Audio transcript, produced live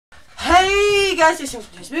guys, it's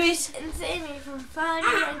Introduce Movies. And Sami from Fun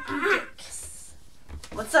Monkey Dicks.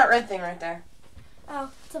 What's that red thing right there? Oh,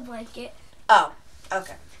 it's a blanket. Oh,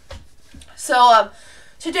 okay. So,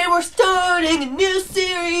 today we're starting a new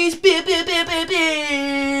series.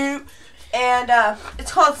 And,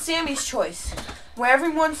 it's called Sami's Choice. Where every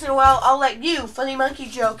once in a while, I'll let you, Funny Monkey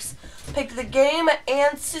Jokes, pick the game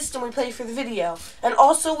and system we play for the video. And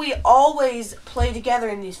also, we always play together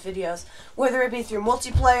in these videos, whether it be through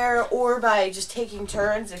multiplayer or by just taking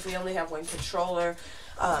turns if we only have one controller.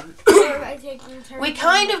 We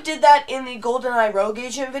kind of did that in the GoldenEye Rogue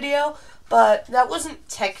Agent video, but that wasn't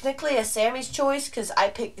technically a Sami's Choice because I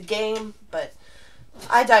picked the game, but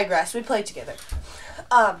I digress. We played together.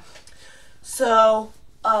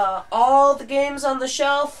 All the games on the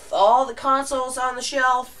shelf, all the consoles on the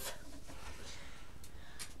shelf.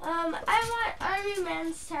 I want Army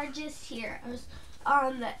Man Sarge's Heroes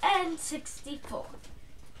on the N64.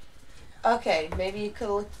 Okay, maybe you could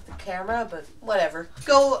look at the camera, but whatever.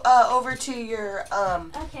 Go over to your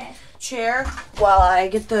chair while I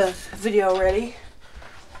get the video ready.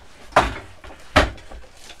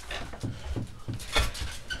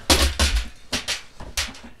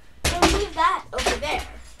 Don't leave that over there.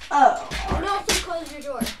 Oh. And also close your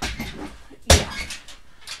door. Yeah.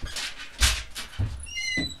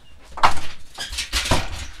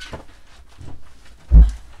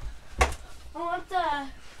 I want the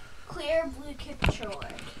clear blue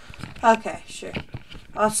controller. Okay, sure.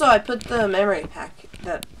 Also, I put the memory pack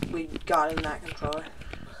that we got in that controller.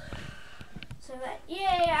 So that,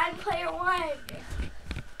 yay, I'm player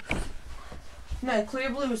 1. No, clear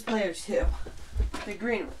blue is player 2. The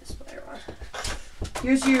green one is player 1.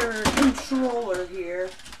 Here's your controller here.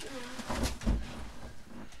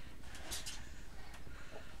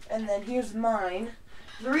 And then here's mine.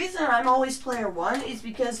 The reason I'm always player 1 is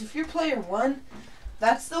because if you're player 1,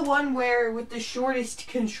 that's the one where with the shortest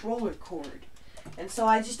controller cord. And so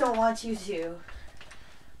I just don't want you to.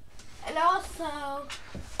 And also...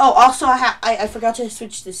 Oh, also I forgot to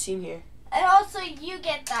switch the scene here. And also you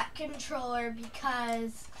get that controller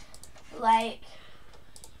because, like,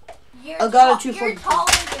 you're taller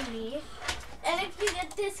than me. And if you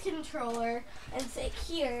get this controller and sit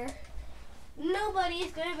here,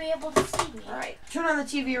 nobody's going to be able to see me. Alright, turn on the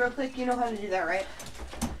TV real quick. You know how to do that, right?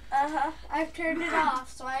 Uh-huh. I've turned it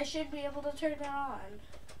off, so I should be able to turn it on.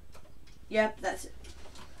 Yep, that's it.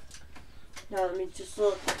 Now let me just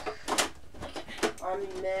look. Army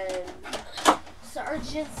Men.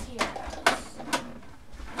 Sarge's Heroes.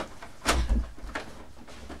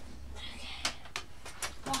 Okay.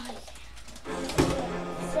 Oh,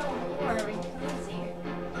 yeah. So boring. Let's see here.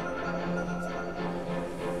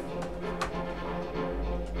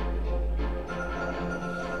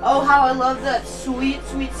 Oh, how I love that sweet,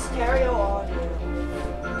 sweet stereo audio.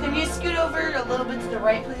 Can you scoot over a little bit to the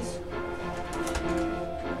right, please?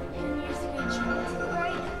 Can you switch to the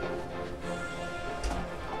right?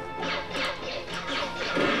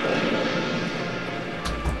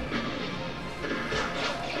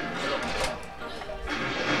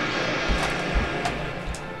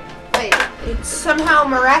 Wait, it's somehow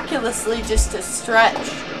miraculously just a stretch.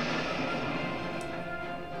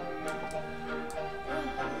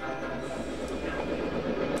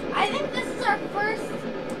 I think this is our first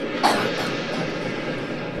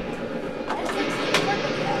N64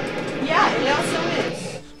 video. Yeah, it also is.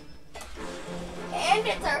 And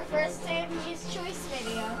it's our first Sami's Choice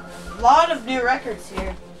video. A lot of new records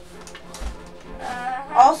here.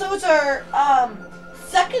 Also, it's our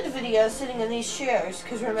second video sitting in these chairs,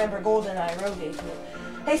 because remember GoldenEye Rogue Agent.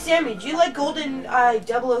 Hey Sami, do you like GoldenEye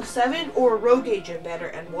 007 or Rogue Agent better,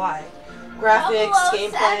 and why? Graphics,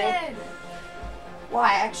 007. gameplay.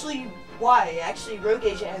 Why? Actually, Rogue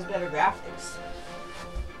Agent has better graphics.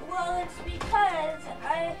 Well, it's because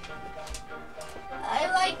I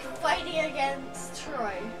like fighting against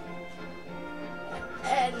Troy.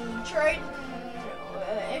 And Troy,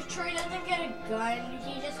 if Troy doesn't get a gun,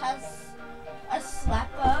 he just has a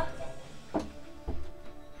slapper.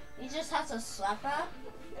 He just has a slapper.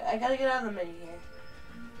 I gotta get out of the menu here.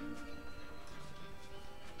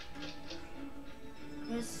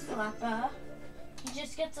 His slapper. He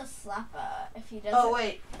just gets a slapper if he doesn't. Oh,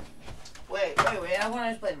 wait. Wait. I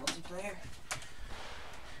want to play multiplayer.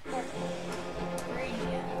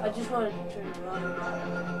 Radio. I just wanted to turn it on.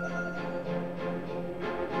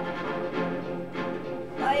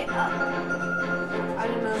 I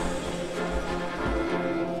don't know.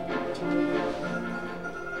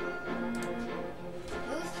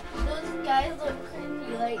 Those guys look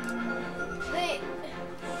creepy. Like,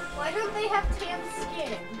 why don't they have tan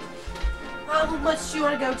skin? How much do you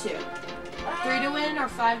want to go to? 3 to win or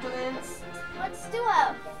 5 to win? Let's do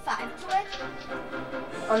a 5 to win.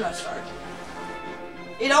 Oh no, start.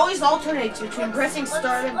 It always alternates between pressing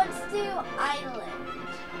start and... Let's do island.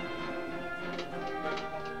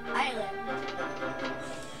 Island.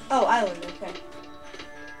 Oh, island, okay.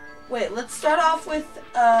 Wait, let's start off with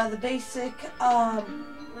the basic town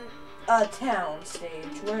stage.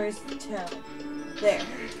 Where is the town? There.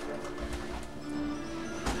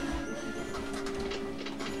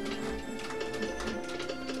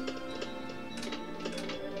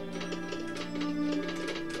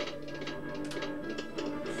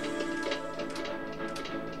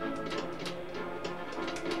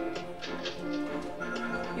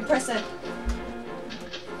 You press it.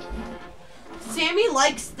 Sami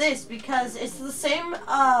likes this because it's the same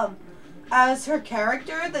as her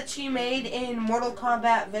character that she made in Mortal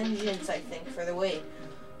Kombat Vengeance, I think, for the Wii.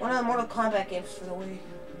 One of the Mortal Kombat games for the Wii.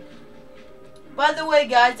 By the way,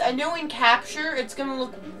 guys, I know in capture it's gonna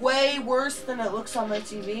look way worse than it looks on my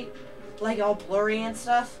TV, like all blurry and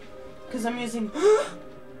stuff, because I'm using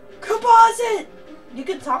composite. You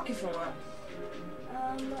can talk if you want.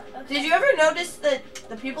 Okay. Did you ever notice that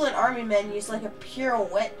the people in Army Men use like a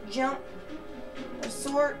pirouette jump of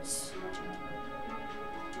sorts?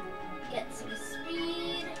 Get some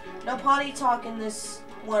speed. No potty talk in this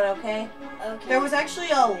one, okay? Okay. There was actually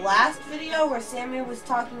a last video where Sami was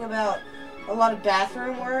talking about a lot of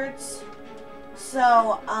bathroom words.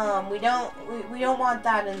 So, we don't want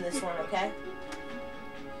that in this one, okay?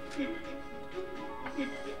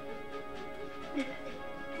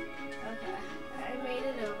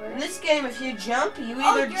 In this game, if you jump, you either...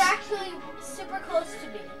 Oh, you're actually super close to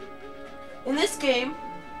me. In this game,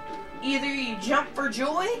 either you jump for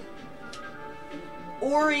joy,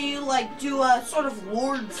 or you, like, do a sort of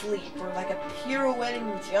Lord's Leap, or like a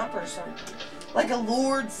pirouetting jump or something. Like a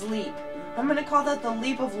Lord's Leap. I'm gonna call that the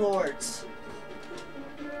Leap of Lords.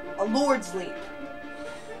 A Lord's Leap.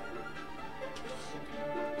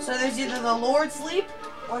 So there's either the Lord's Leap,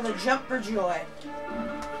 or the Jump for Joy.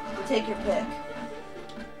 Take your pick.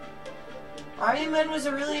 Army Men was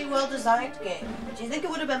a really well-designed game. Do you think it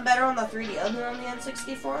would have been better on the 3D other than on the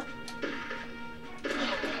N64?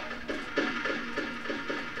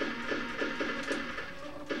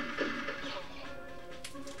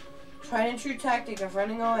 Tried and true tactic of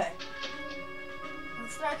running away.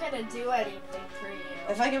 It's not gonna do anything for you.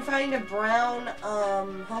 If I can find a brown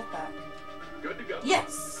health pack. Good to go.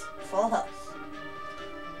 Yes! Full health.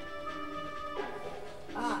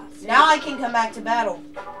 Ah, Now I can come back to battle.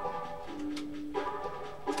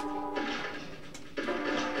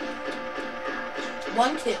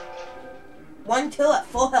 One kill. One kill at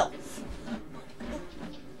full health.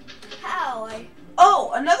 how?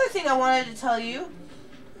 Oh, another thing I wanted to tell you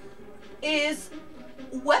is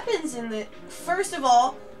weapons in the... First of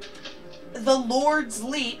all, the Lord's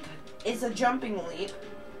Leap is a jumping leap.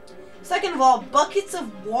 Second of all, buckets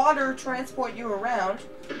of water transport you around,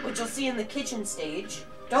 which you'll see in the kitchen stage.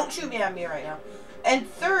 Don't shoot me at me right now. And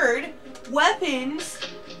third, weapons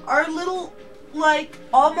are little, like,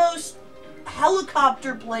 almost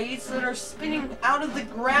helicopter blades that are spinning out of the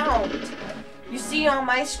ground. You see on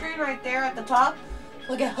my screen right there at the top,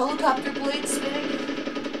 like a helicopter blade spinning.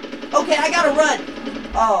 Okay, I gotta run.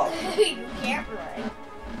 Oh. You can't run.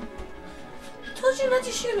 I told you not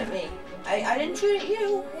to shoot at me. I didn't shoot at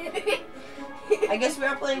you. I guess we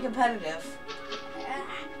are playing competitive.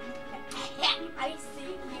 I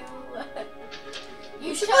see you.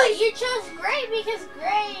 You play. You chose gray because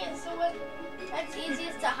gray is the one that's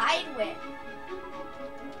easiest to hide with.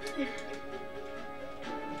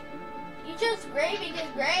 You chose gray because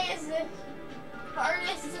gray is the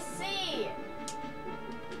hardest to see.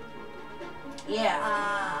 Yeah.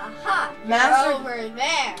 Aha! Master- You're over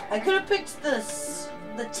there. I could have picked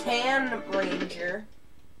the tan ranger.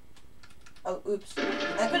 Oh, oops.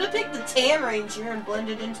 I could have picked the tan ranger and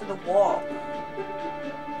blended into the wall.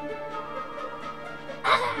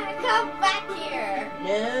 Come back here.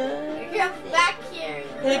 No. Come back here.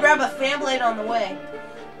 Gonna grab a fan blade on the way.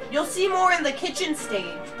 You'll see more in the kitchen stage,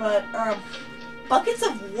 but buckets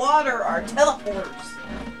of water are teleporters.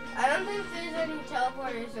 I don't think there's any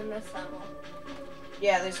teleporters in this level.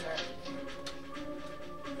 Yeah, there's none.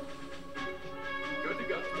 Good to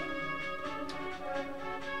go.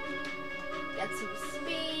 Get some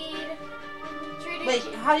speed. Trudy, Wait,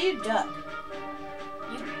 how do you duck?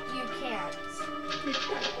 you can't.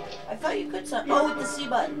 I thought you could. Oh, with the C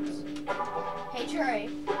buttons. Hey Troy,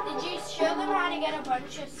 did you show them how to get a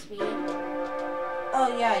bunch of speed?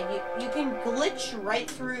 Oh yeah, you can glitch right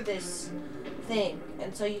through this thing,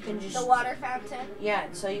 and so you can just The water fountain? yeah,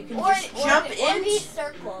 so you can Or just jump or in. these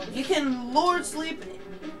circles. You can Lord's Leap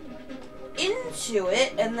into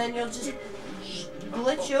it, and then you'll just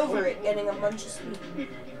glitch over it, getting a bunch of speed.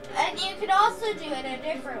 And you can also do it a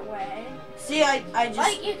different way. See, I just...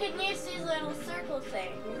 Like, you can use these little circle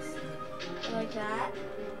things. Like that.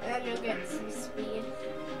 And then you'll get some speed.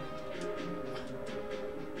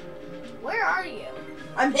 Where are you?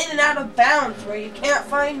 I'm hidden out of bounds where you can't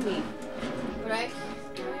find me. Right?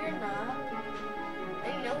 No, you're not.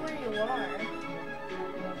 I know where you are.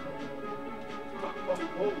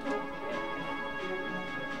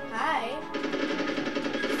 Hi.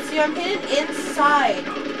 See, I'm hidden inside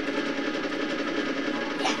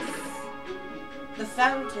Yes. the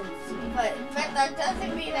fountain. But that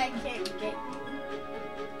doesn't mean I can't get you.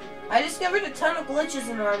 I discovered a ton of glitches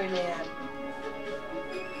in Army Man.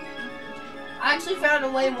 I actually found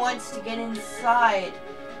a way once to get inside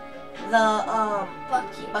the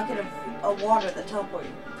bucket of water that teleported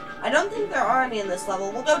you. I don't think there are any in this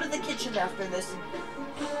level. We'll go to the kitchen after this.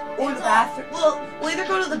 Or the bathroom. We'll either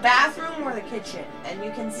go to the bathroom or the kitchen, and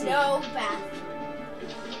you can see. No bathroom.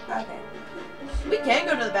 Okay. We can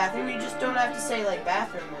go to the bathroom, you just don't have to say like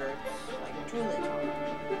bathroom or like toilet talk.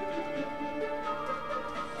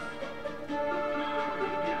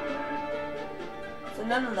 So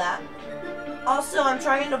none of that. Also, I'm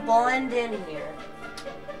trying to blend in here.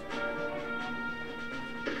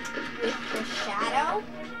 With the shadow?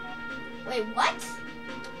 Wait, what?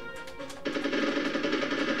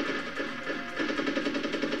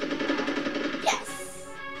 Yes.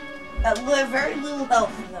 Very little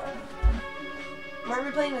health though. Are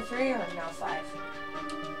we playing the 3 or now 5?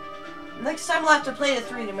 Next time we'll have to play the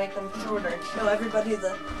 3 to make them shorter and show everybody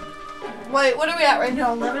the... Wait, what are we at right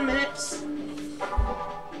now? 11 minutes?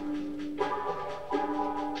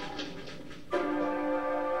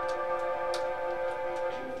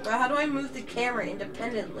 Well, how do I move the camera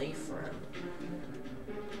independently from...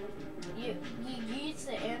 You use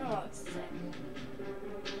the analog stick.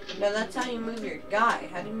 No, that's how you move your guy.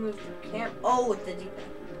 How do you move the camera? Oh, with the D-pad.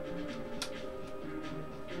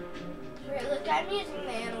 Right, look, I'm using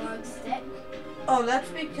the analog stick. Oh, that's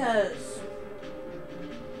because...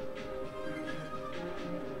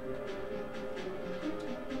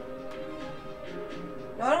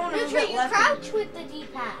 No, I don't want to move it You left. crouch with the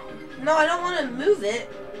D-pad. No, I don't want to move it.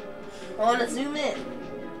 I want to zoom in.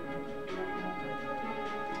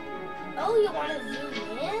 Oh, you want to zoom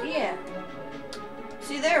in? Yeah.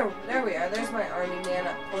 See, there we are. There's my army man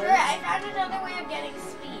up close. Sure, I found another way of getting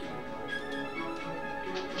speed.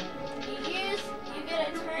 You get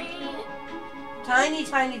a tiny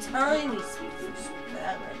speed.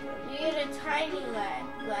 You get a tiny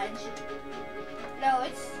ledge. No,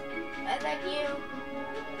 it's, and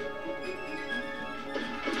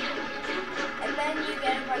then you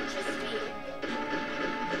get a bunch of speed.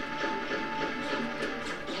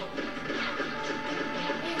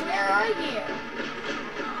 Hey, where are you?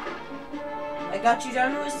 I got you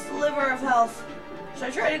down to a sliver of health. Should I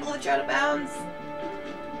try to glitch out of bounds?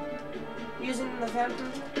 Using the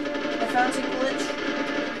fountain glitch?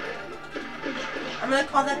 I'm gonna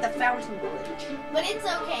call that the fountain glitch. But it's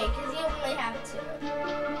okay, because you only have 2.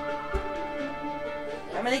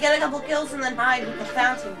 I'm gonna get a couple kills and then hide with the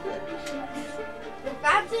fountain glitch. The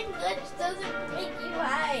fountain glitch doesn't make you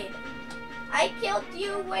hide. I killed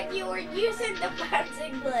you when you were using the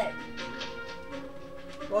fountain glitch.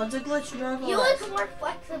 Well, it's a glitch nonetheless. You look more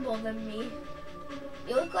flexible than me.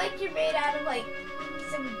 You look like you're made out of like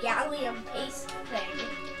some gallium paste thing.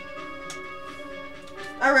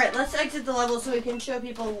 Alright, let's exit the level so we can show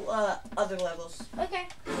people other levels. Okay.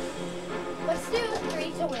 Let's do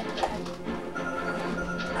 3 to win then.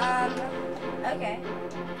 Okay.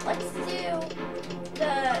 Let's do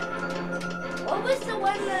what was the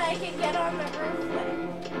one that I could get on the roof with?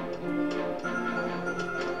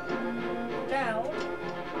 No.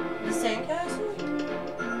 The sandcastle?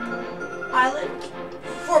 Island?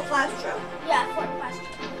 Fort Plastro? Yeah, Fort Plastro.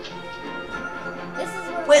 This is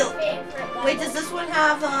one of Wait, my favorite levels. Wait, does this one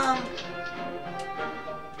have,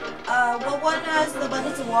 what one has the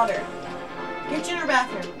buckets of water? Kitchen or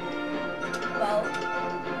bathroom? Well,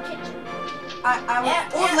 kitchen.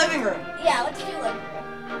 Or living room. Yeah, let's do living room.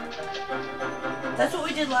 That's what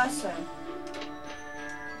we did last time.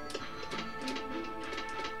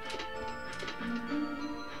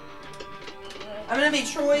 I'm gonna be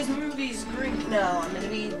Troy's movies green. No, I'm gonna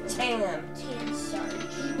be tan. Tan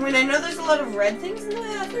Sarge. Wait, I know there's a lot of red things in the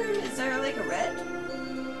bathroom. Is there like a red?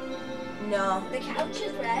 No. The couch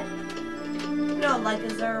is red. No, like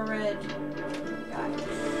is there a red guy?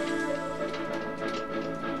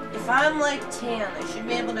 If I'm like tan, I should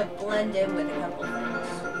be able to blend in with a couple things.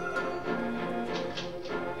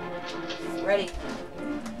 Ready?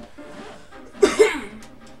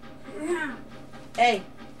 Hey.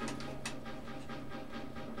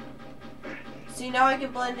 See, now I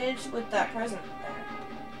can blend in with that present there.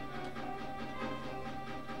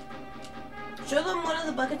 Show them one of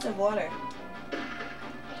the buckets of water.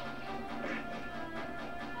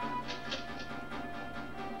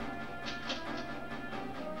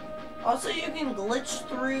 Also, you can glitch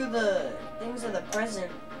through the things of the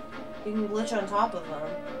present. You can glitch on top of them.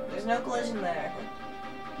 There's no collision there.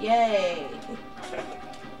 Yay!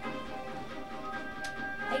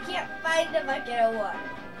 I can't find a bucket of water.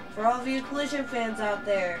 For all of you collision fans out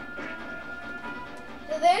there.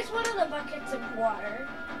 So there's one of the buckets of water.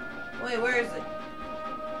 Wait, where is it?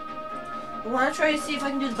 I want to try to see if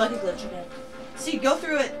I can do the bucket glitch again. See, go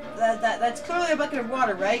through it. That's clearly a bucket of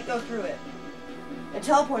water, right? Go through it. It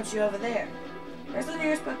teleports you over there. Where's the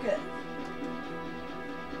nearest bucket?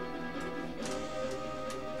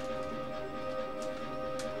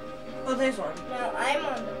 Oh, there's one. No, I'm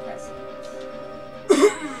on the present.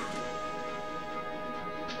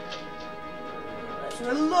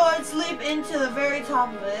 Let's leap into the very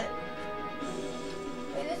top of it.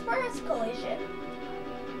 Wait, this part has collision.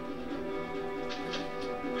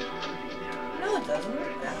 No, it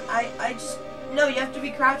doesn't. No, you have to be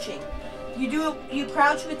crouching. You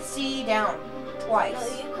crouch with C down twice. No,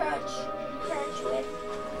 you crouch with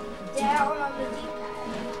down on the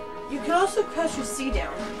D-pad. You can also crouch with C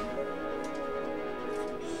down.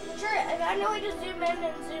 Sure, I know how to zoom in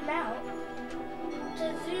and zoom out. To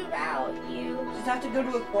zoom out, you Just have to go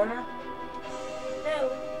to a corner. no.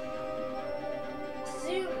 To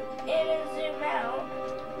zoom in and zoom out,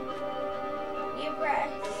 you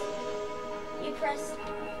press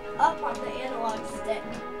up on the analog stick.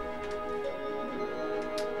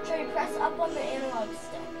 Sure, you press up on the analog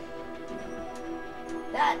stick.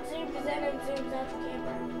 That zooms in and zooms out the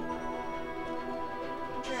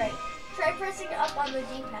camera. Try pressing up on the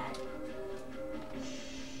D-pad.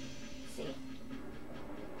 See?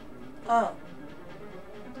 Oh.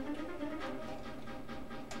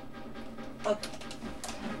 Okay.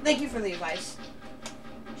 Thank you for the advice.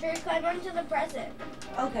 Sure, climb onto the present.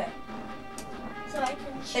 Okay. So I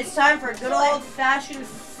can It's time for a good old-fashioned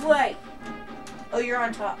fight. Oh, you're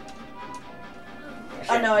on top.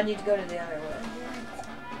 Oh no, I need to go to the other way.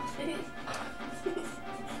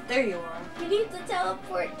 There you are. You need to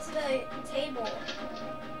teleport to the table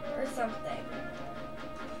or something.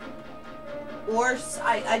 Or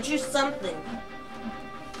I choose something.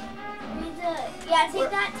 You need to, take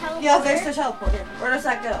that teleporter. Yeah, there's the teleporter. Where does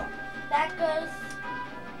that go? That goes.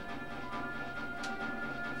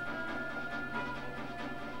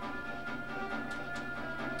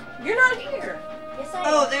 You're not here. Yes, I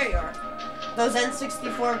Oh, am. there you are. Those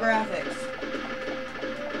N64 graphics.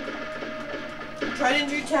 Try to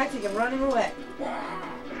do your tactic of running away.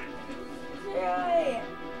 Troy,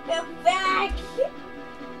 come back.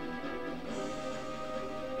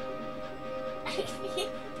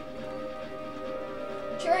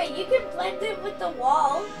 Troy, you can blend it with the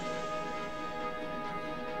wall.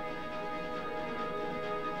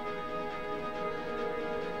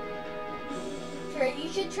 Troy, you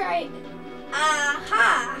should try.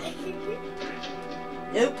 Aha!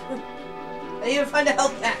 Nope. I need to find a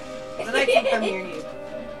health pack. Then I can come near you.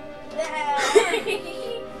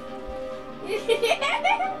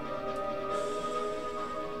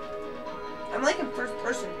 I'm like in first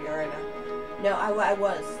person view right now. No, I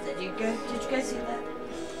was. Did you guys see that?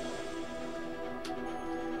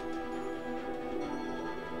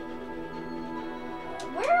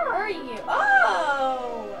 Where are you?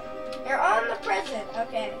 Oh! You're on the present.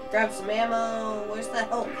 Okay. Grab some ammo. Where's the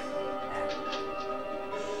health?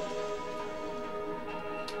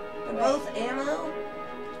 They're both ammo?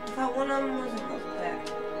 I thought one of them was a health pack.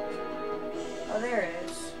 Oh, there it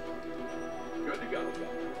is. Good to go.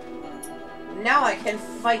 Now I can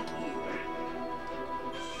fight you.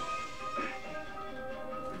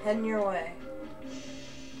 I'm heading your way.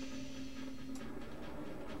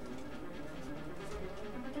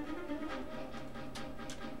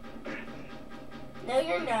 No,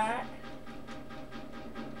 you're not.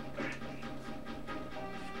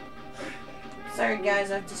 Sorry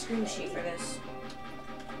guys, I have to screen sheet for this.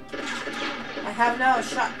 I have now a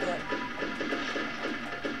shotgun.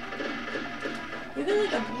 You can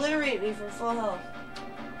like obliterate me for full health.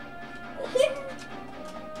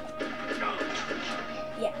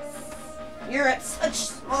 Yes. You're at such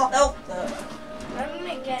small health though. I'm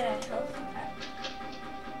gonna get a health pack.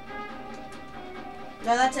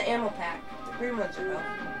 No, that's an ammo pack. The green ones are health.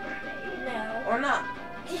 No. Or not.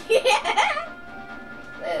 Yeah.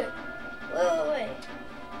 Wait.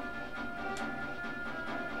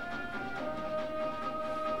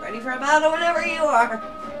 Ready for a battle whenever you are.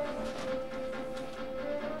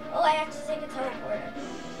 Oh, I have to take a teleporter.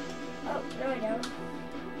 Oh, no I don't.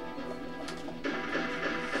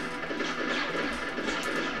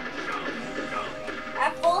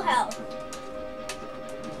 At full health.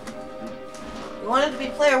 You wanted to be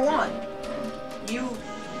player 1. You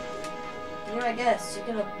I guess, you're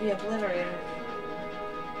gonna be obliterated.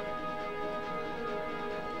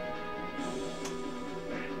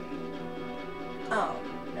 Oh,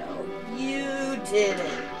 no. You did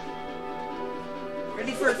it.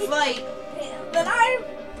 Ready for a fight? But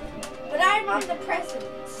I'm on the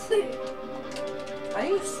presence. How do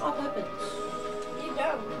you swap weapons? You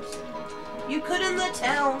don't. You could in the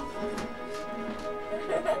town.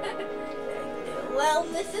 Well,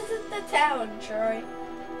 this isn't the town, Troy.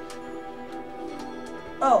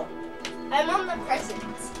 Oh. I'm on the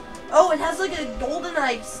presence. Oh, it has like a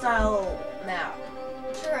GoldenEye style map.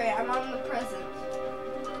 Troy, I'm on the present.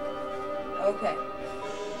 Okay.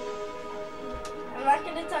 I'm not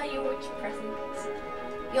gonna tell you which presents.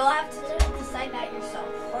 You'll have to decide that yourself.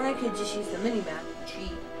 Or I could just use the mini map and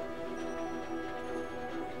cheat.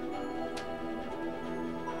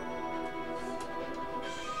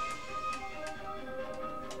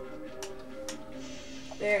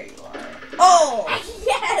 There you are. Oh!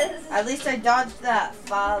 Yes! At least I dodged that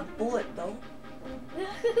 5 bullet though.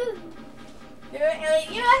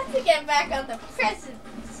 You have to get back on the presents.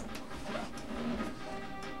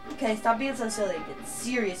 Okay, stop being so silly. Get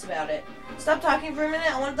serious about it. Stop talking for a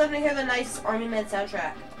minute. I want them to hear the nice Army Man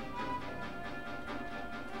soundtrack.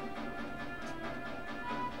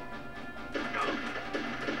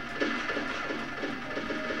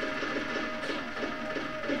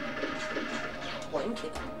 One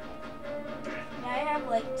kill. Yeah, I have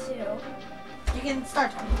like 2. You can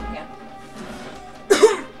start talking again.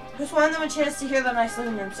 Just wanted them a chance to hear the nice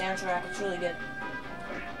living room soundtrack. It's really good.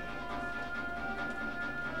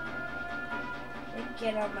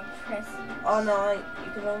 Get on the present. Oh no,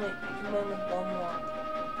 you can only with one more.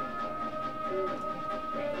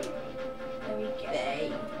 There we go.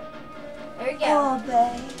 Bay. There we go. Oh,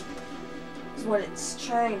 bay. Is what it's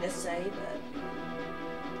trying to say, but.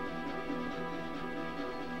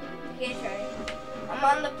 Okay, Troy. I'm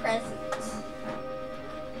on the present.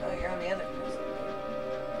 Oh, you're on the other present.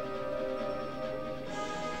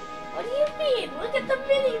 What do you mean? Look at the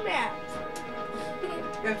mini map.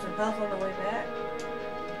 Grab some health on the way back.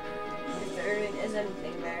 If there is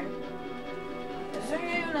anything there. Is there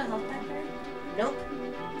even a health pack there? Nope.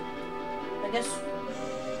 I guess.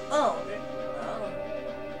 Oh.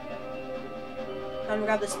 Time to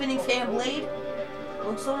grab the spinning fan blade. It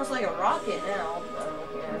looks almost like a rocket now. I'm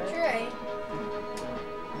looking at it. Troy.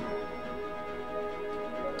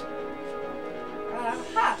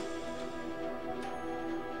 Aha.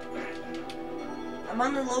 I'm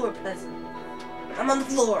on the lower present. I'm on the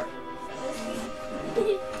floor.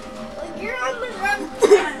 You're on the wrong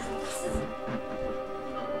present.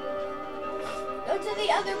 Go to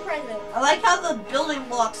the other present. I like how the building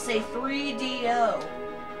blocks say 3DO.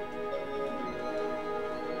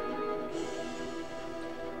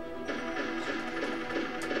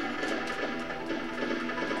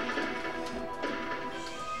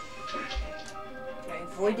 Okay,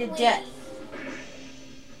 avoided death.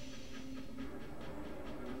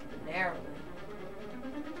 Narrowly.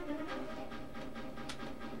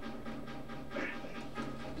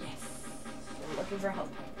 Yes. I'm looking for help.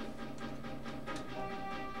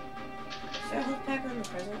 Is there a health pack on the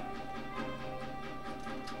present?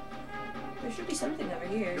 There should be something over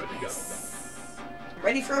here. Yes. I'm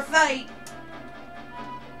ready for a fight.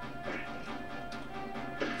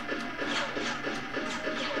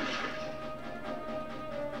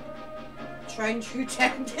 Try and true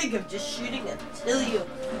tactic of just shooting until you.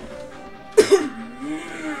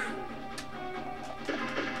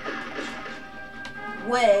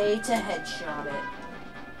 Way to headshot it.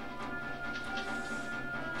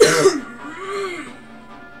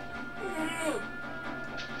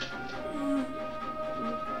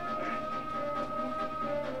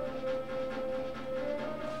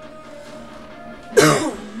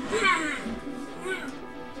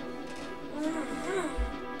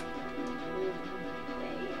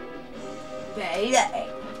 Baby.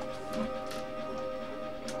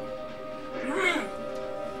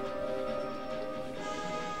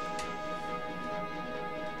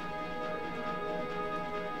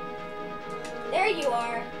 There you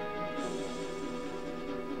are.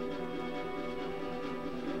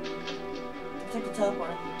 Take the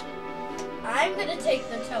teleporter. I'm gonna take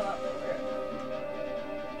the teleporter.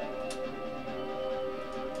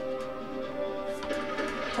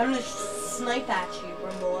 Time to snipe at you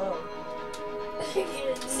from below. No.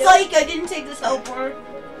 Psych! I didn't take the teleporter.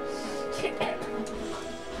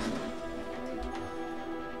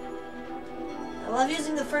 love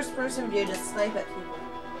using the first person view to snipe at people.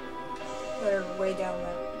 They're way down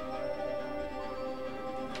there.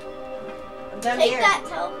 I'm down Take here. that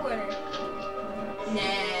teleporter.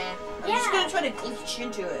 Nah. I'm just gonna try to glitch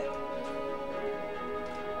into it.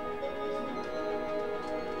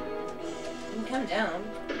 You can come down.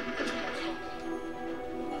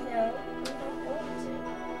 No, I'm not going to.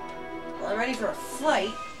 Well, I'm ready for a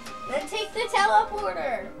fight. Then take the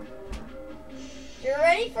teleporter. You're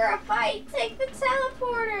ready for a fight. Take the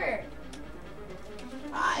teleporter.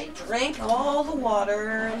 I drank all the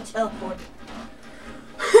water and teleported.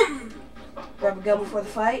 Grab a gun before the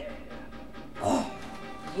fight. Oh,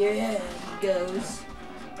 yeah, he goes.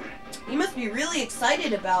 He must be really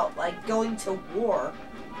excited about, like, going to war.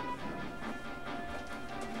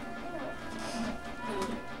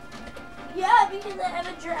 Yeah, because I have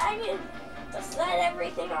a dragon to set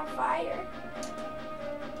everything on fire.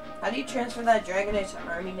 How do you transfer that dragon into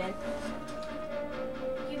army men?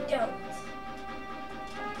 You don't.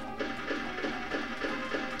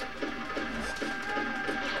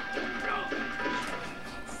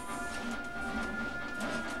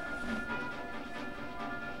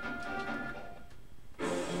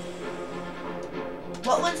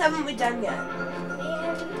 What ones haven't we done yet?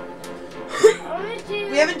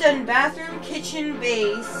 We We haven't done bathroom, kitchen,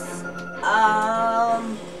 base,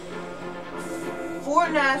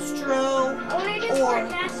 Fort Nastro, I want to do Fort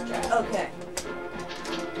Nastro. Okay.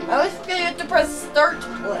 I always forget you have to press start to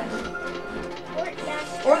play. Fort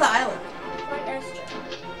Nastro. Or the island. Fort Nastro.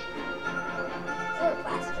 Fort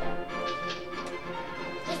Nastro.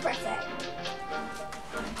 Just press A.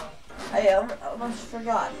 I almost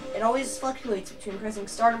forgot. It always fluctuates between pressing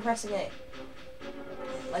start and pressing A.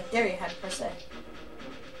 Like there, you had to press A.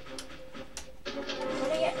 I'm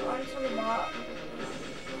gonna get onto the box.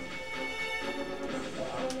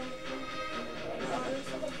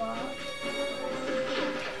 Onto the box.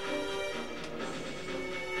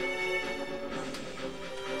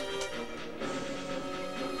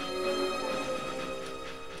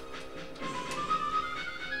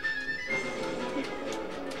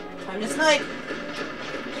 Time to snipe.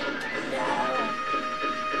 Yeah.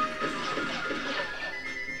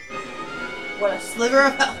 What a sliver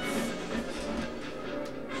of health.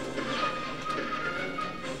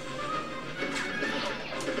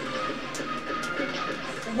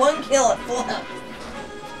 One kill at full health.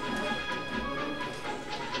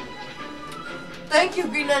 Thank you,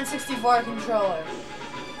 Green N64 controller.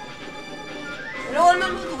 You know what? I'm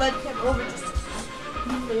gonna move the webcam over just a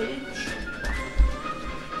smidge.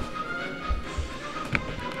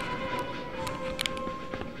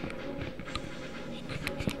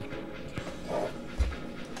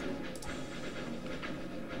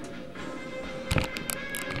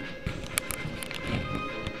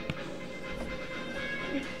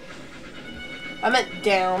 I meant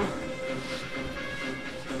down.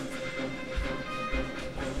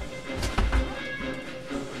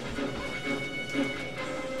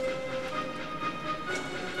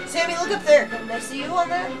 Sammy, look up there. Can I see you on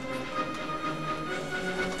there?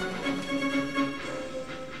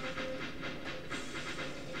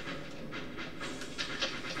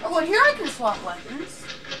 Oh, and here I can swap weapons.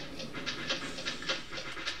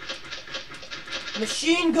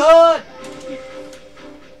 Machine gun!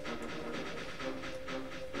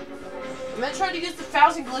 I'm gonna try to use the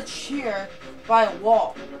thousand glitch here by a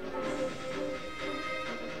wall.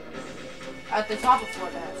 At the top of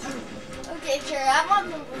Fort Nastro. Okay, sure. I'm on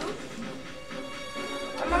the roof.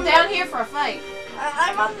 I'm down here for a fight.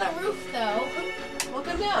 I'm on the roof, though. We'll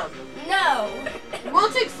come down. No. You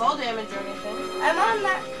won't take fall damage or anything. I'm on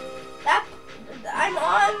I'm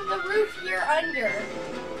on the roof you're under.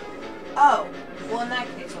 Oh. Well, in that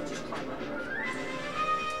case, I'll just climb up.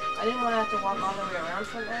 I didn't want to have to walk all the way around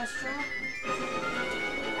Fort Nastro.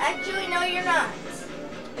 Actually, no, you're not.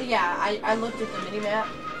 Yeah, I looked at the mini-map.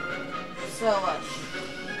 So,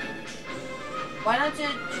 why not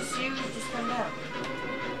just come down?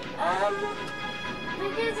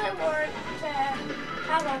 Because I want to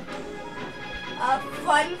have a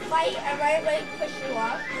fun fight. I might, like, push you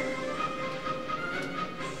off.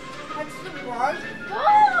 That's the wrong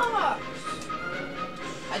box.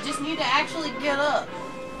 I just need to actually get up.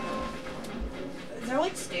 Is there,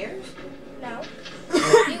 like, stairs? No.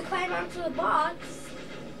 You climb onto the box.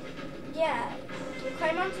 Yeah. You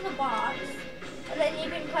climb onto the box. And then you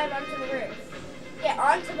can climb onto the roof. Get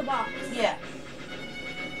onto the box. Yeah.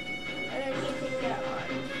 And then you can get on.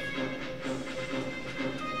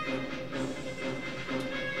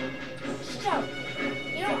 Just jump.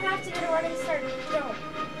 You don't have to get a running start. Jump.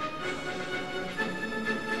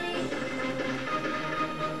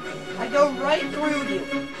 I go right through you.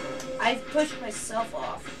 I've pushed myself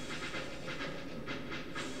off.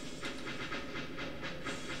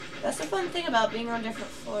 That's the fun thing about being on different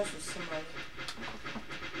floors with somebody.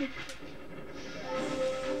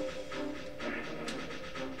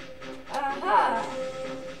 Uh-huh.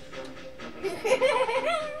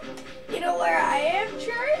 You know where I am,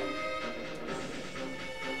 Trey?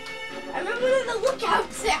 I'm in one of the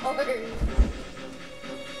lookout towers.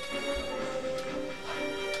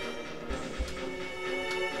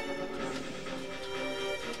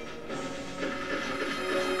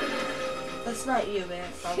 That's not you,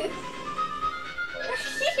 man.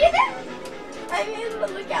 I'm in the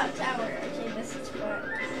lookout tower. Okay, this is fun.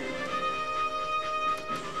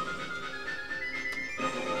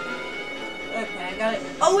 Okay, I got it.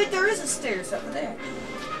 Oh wait, there is a stairs over there.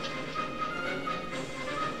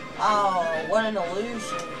 Oh, what an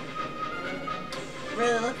illusion.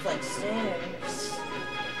 Really looks like stairs.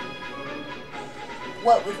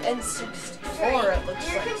 What, with N64 it looks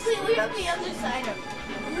You're like completely stairs. on the other side of it.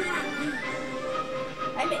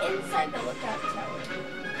 I'm inside the lookout tower.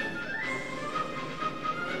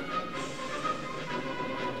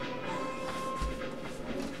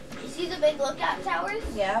 You see the big lookout towers?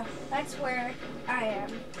 Yeah. That's where I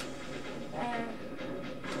am.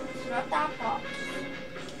 It's not that box.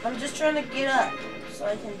 I'm just trying to get up so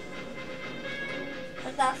I can...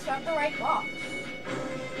 But that's not the right box.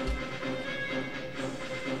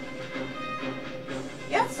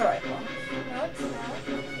 Yeah, it's the right box. No, it's not.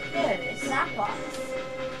 Yeah, it It's is. that box.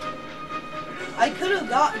 I could have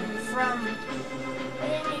gotten from...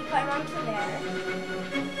 And then you climb onto there.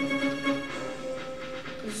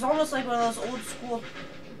 It's almost like one of those old school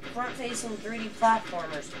front-facing 3D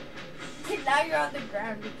platformers. And now you're on the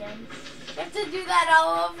ground again. You have to do that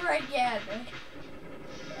all over again.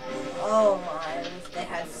 Oh my, if they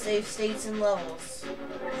had save states and levels.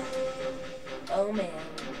 Oh man.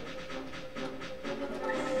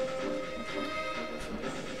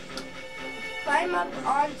 Climb up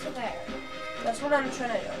onto there. That's what I'm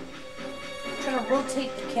trying to do. I'm trying to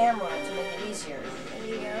rotate the camera to make it easier. There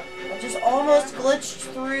you go. I just almost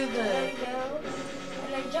glitched through There the... you go.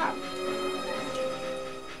 And then jump.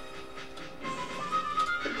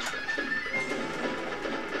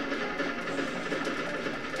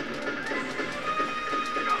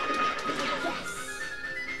 Yes.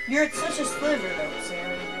 You're at such a sliver though,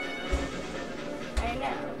 Sammy. I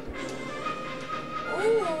know.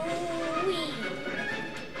 Ooh wee.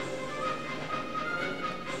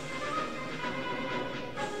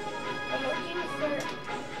 I'm looking for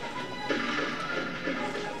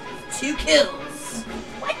 2 kills.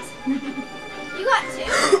 what? You got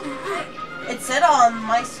 2? It said on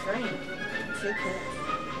my screen. 2 kills.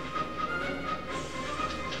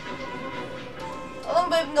 How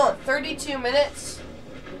long have I been going? 32 minutes?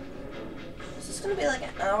 Is this gonna be like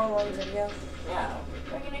an hour-long video? No.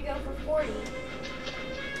 We're gonna go for 40.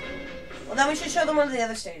 Well, then we should show them one of the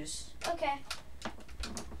other stages. Okay.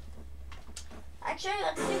 Actually,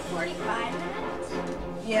 let's do 45 minutes.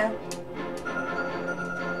 Yeah.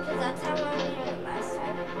 Because that's how long we did it last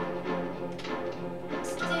time.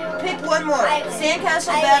 Let's do... Pick one more. Island.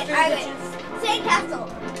 Sandcastle, Island, bathroom, island. kitchen. Sandcastle.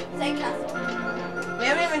 Sandcastle. We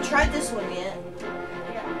haven't even tried this one yet.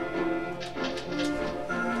 Yeah.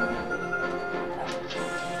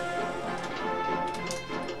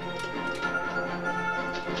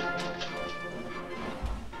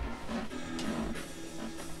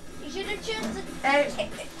 You should have chosen the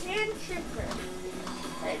tan tripper.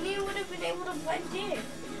 Then you would have been able to blend in.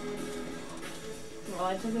 Well,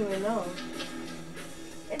 I didn't even know.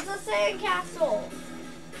 It's a sandcastle.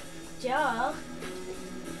 Duh.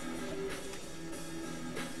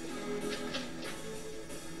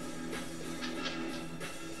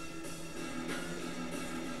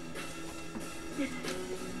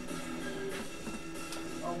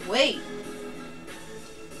 Oh, wait.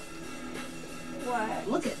 What?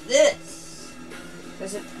 Look at this.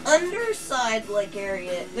 There's an underside-like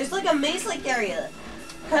area. There's like a maze-like area.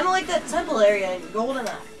 Kind of like that temple area in GoldenEye.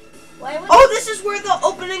 Why would Oh, this is where the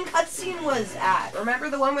opening cutscene was at. Remember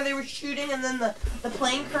the one where they were shooting and then the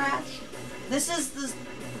plane crashed? This is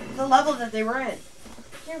the level that they were in.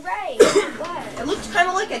 You're right. What? It looked kind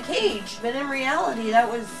of like a cage, but in reality that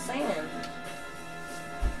was sand.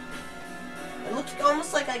 It looked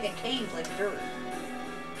almost like a cave, like dirt.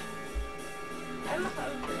 I'm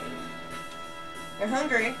hungry. You're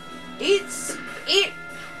hungry? Eat!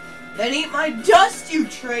 Then eat my dust, you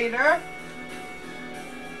traitor!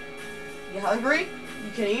 You hungry?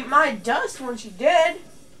 You can eat my dust once you're dead.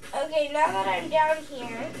 Okay, now that I'm down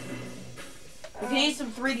here. You can eat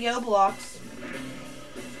some 3DO blocks.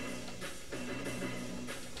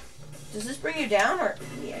 Does this bring you down or?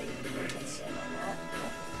 Yeah, you can stand on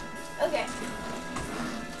that. Okay.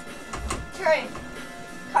 Trey,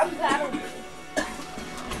 come battle me.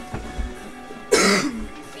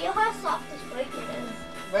 Feel how soft this blanket is.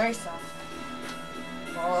 Very soft.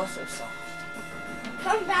 Oh, so soft.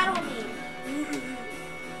 Come battle me.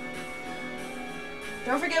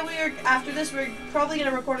 Don't forget, after this, we're probably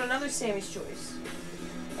gonna record another Sammy's Choice,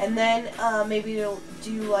 and then maybe we'll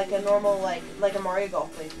do like a normal like a Mario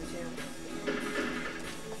Golf playthrough too.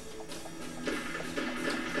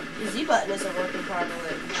 The Z button isn't working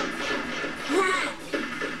properly.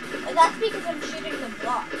 And that's because I'm shooting the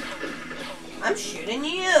block. I'm shooting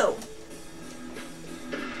you.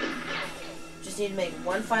 Just need to make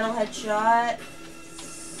one final headshot.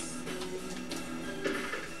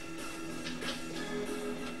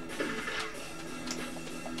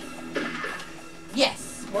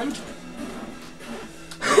 Yes, one kill.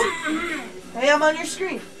 Hey, I'm on your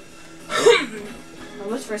screen. I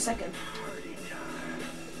was for a second.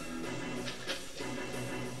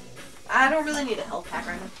 I don't really need a health pack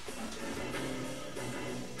right now.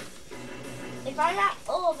 If I'm not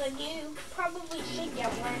full, then you probably should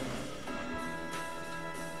get one.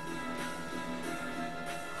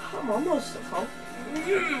 I'm almost full.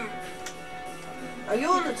 Are you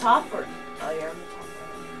on the top or? Oh, you're on the top.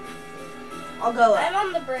 I'll go up. I'm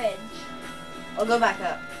on the bridge. I'll go back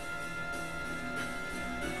up.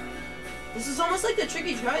 This is almost like the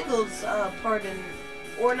Tricky Triangles part in,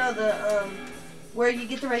 or no, the where you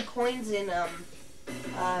get the right coins in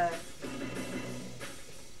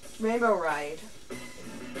Rainbow Ride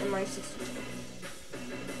in my 64.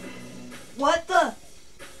 What the?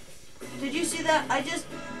 Did you see that? I just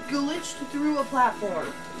glitched through a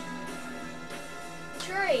platform.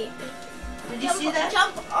 Trey, Did you see that?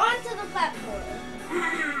 Jump onto the platform.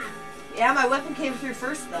 Yeah, my weapon came through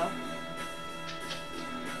first though.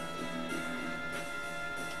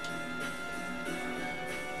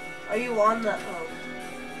 Are you on the? Oh.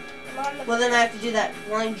 I'm on the. Well, then I have to do that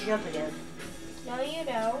blind jump again. No, you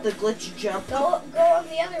don't. The glitch jump. Go on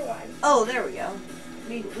the other one. Oh, there we go.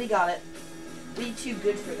 We got it. We too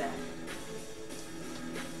good for that.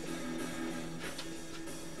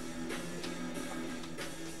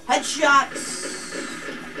 Headshots.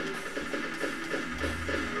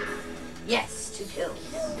 Yes, 2 kills.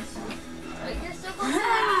 Oh, you're so close to me.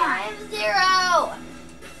 I have 0.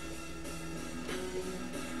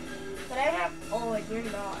 But I'm not full and you're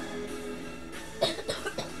not.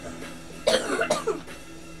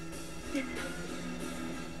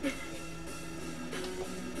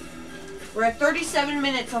 We're at 37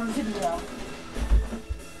 minutes on the video.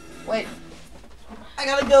 Wait. I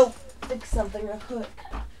gotta go fix something real quick.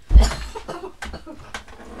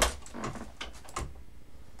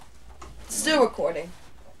 Still recording.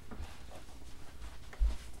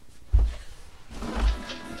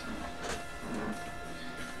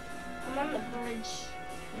 I'm on the bridge.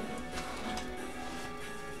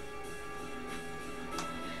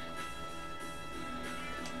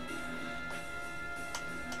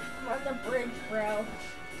 I'm on the bridge, bro.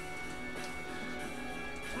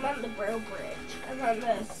 I'm on the bro bridge. I'm on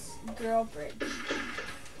this girl bridge.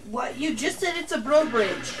 What? You just said it's a bro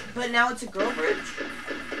bridge, but now it's a girl bridge?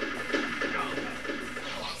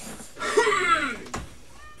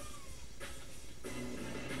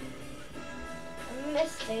 I'm gonna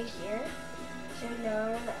stay here. So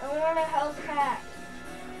no, I want a health pack.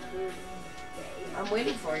 I'm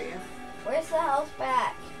waiting for you. Where's the health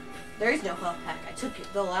pack? There is no health pack. I took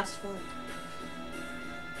it, the last one.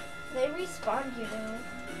 They respawned, you know.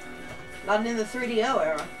 Not in the 3DO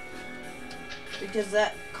era. Because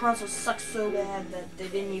that console sucks so bad that they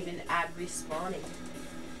didn't even add respawning.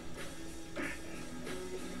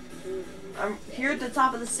 I'm here at the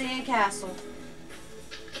top of the sand castle.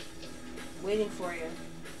 Waiting for you.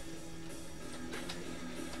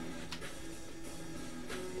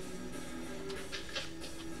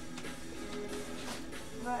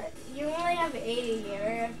 But you only have 80 here.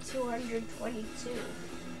 I have 222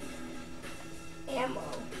 ammo.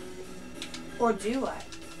 Or do I?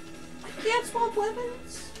 I can't swap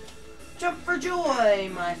weapons. Jump for joy,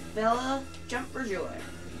 my fella. Jump for joy.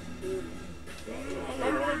 And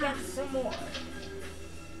I'm gonna get some more.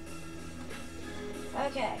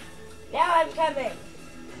 Okay. Now I'm coming.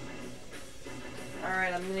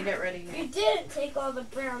 Alright, I'm gonna get ready. You didn't take all the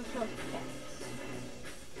brown health packs.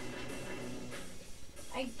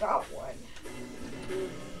 I got one.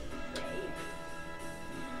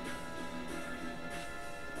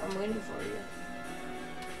 I'm waiting for you.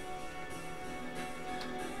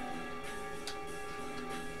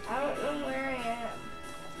 I don't know where I am.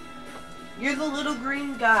 You're the little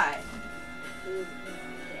green guy.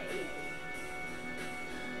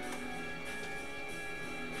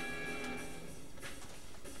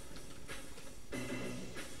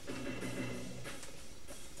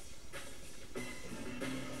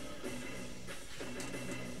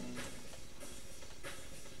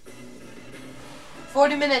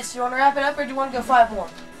 40 minutes. Do you want to wrap it up or do you want to go 5 more?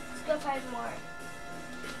 Let's go 5 more.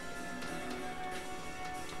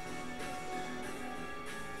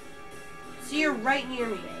 See, you're right near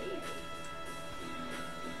me.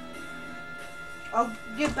 I'll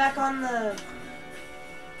get back on the...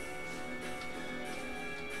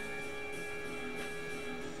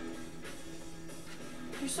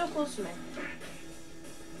 You're so close to me.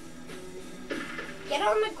 Get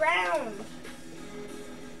on the ground.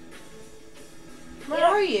 Where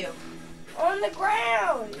are you? On the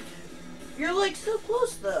ground. You're like so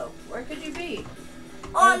close though. Where could you be?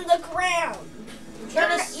 On the ground.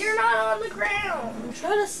 You're not on the ground. I'm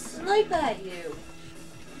trying to snipe at you.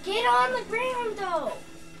 Get on the ground though.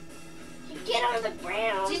 You get on the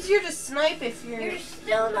ground. It's easier to snipe if you're... You're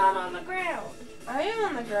still not on the ground. I am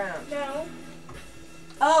on the ground. No.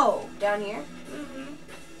 Oh, down here? Mm-hmm.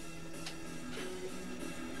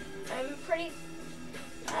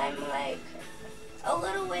 I'm like a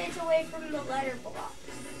little ways away from the letter blocks.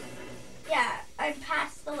 Yeah, I'm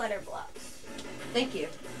past the letter blocks. Thank you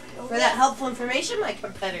for that helpful information, my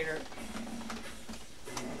competitor.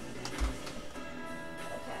 Okay.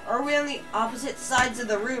 Are we on the opposite sides of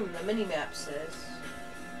the room, the mini-map says?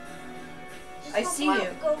 I see you.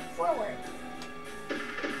 Go forward.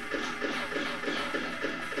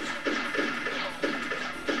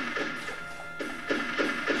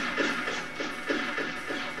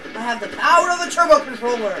 I have the power of the turbo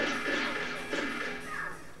controller.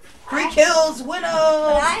 3 kills, winner!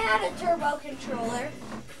 But I had a turbo controller.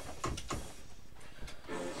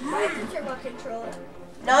 I had a turbo controller.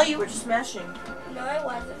 No, you were just smashing. No, I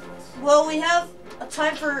wasn't. Well, we have a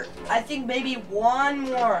time for, I think, maybe 1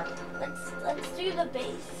 more. Let's do the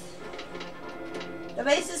base. The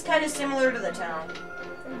base is kind of similar to the town.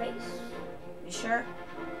 The base. You sure?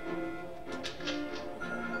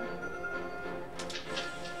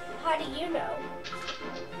 How do you know?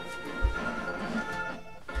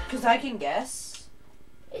 Because I can guess.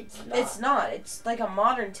 It's not. It's not. It's like a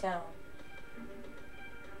modern town.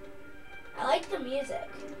 I like the music.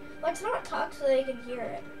 Let's not talk so they can hear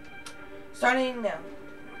it. Starting now.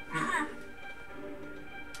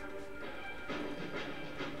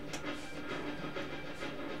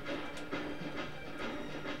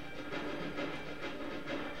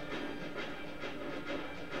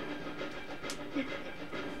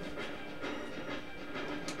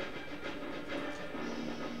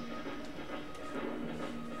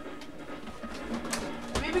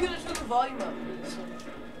 Maybe gonna turn the volume up for this one.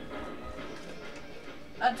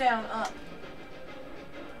 Up, down, up.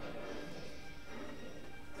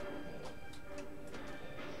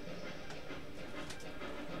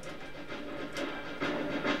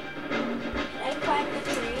 Can I climb the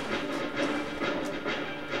tree?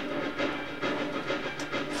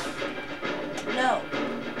 No.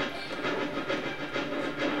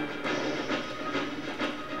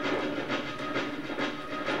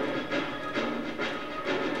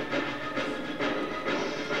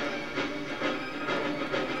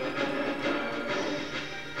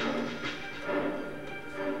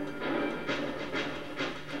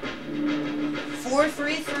 Four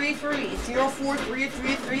three three three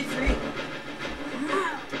 043333.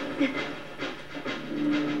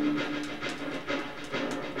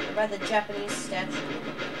 By the Japanese statue.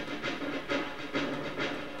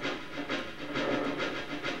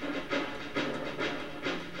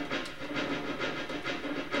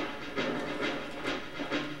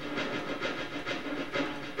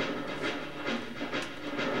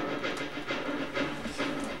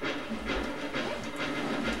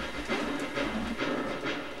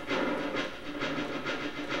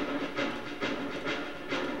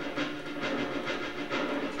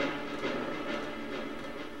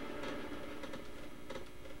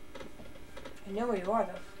 I know where you are,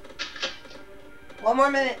 though. 1 more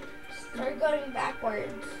minute. Start going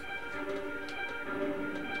backwards.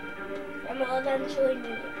 And we'll eventually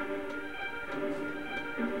meet.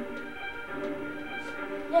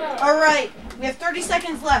 No. Alright, we have 30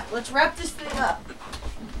 seconds left. Let's wrap this thing up.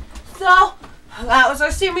 So, that was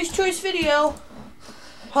our Sammy's Choice video.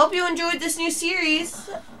 Hope you enjoyed this new series.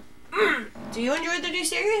 Do you enjoy the new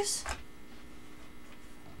series?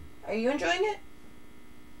 Are you enjoying it?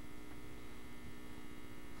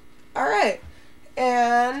 Alright.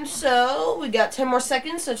 And so, we got 10 more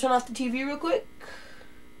seconds, so turn off the TV real quick.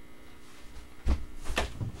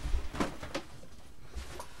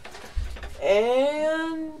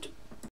 And